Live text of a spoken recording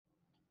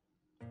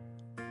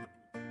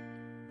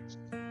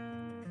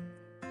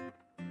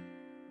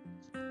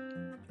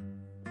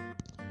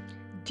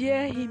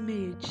Dear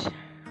image,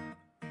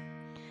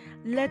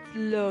 let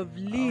love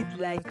lead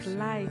like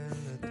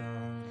lights,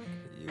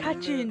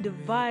 catching the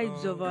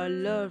vibes of our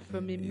love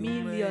from a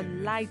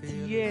million light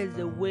years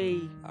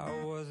away.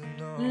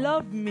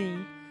 Love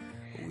me,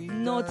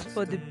 not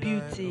for the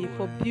beauty,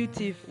 for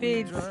beauty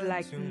fades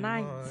like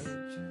night,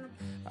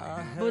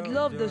 but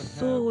love the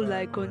soul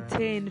I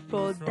contain,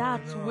 for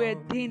that's where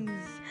things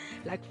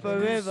like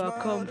forever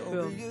come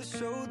from.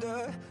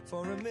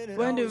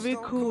 When the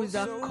ripples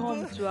have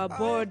come to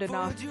abandon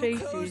our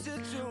faces,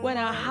 when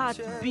our heart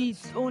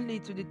beats only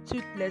to the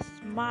toothless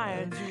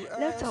smile,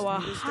 let our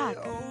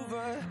hearts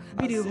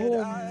be the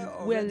home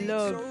where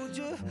love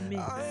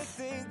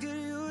meets.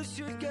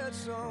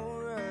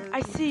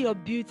 I see your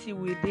beauty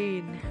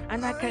within,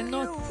 and I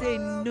cannot say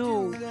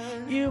no.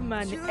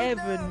 Human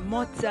heaven,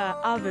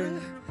 mortal heaven,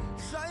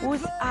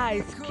 whose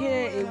eyes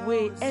scare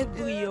away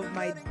every of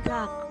my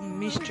dark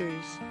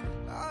mysteries.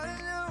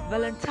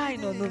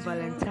 Valentine or no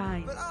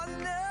Valentine,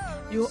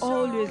 you'll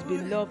always be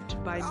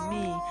loved by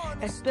me,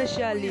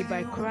 especially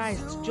by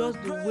Christ,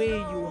 just the way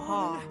you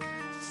are.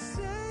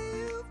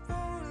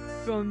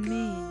 From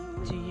me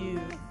to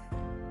you,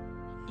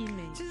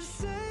 image.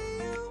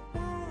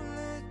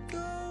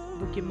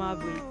 Bookie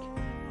Maverick,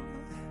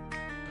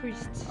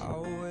 Priest,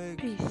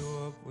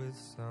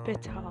 Peace,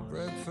 Petals.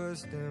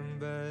 Breakfast in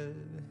bed,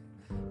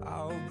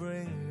 I'll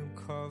bring you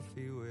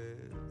coffee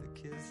with a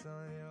kiss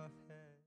on your face.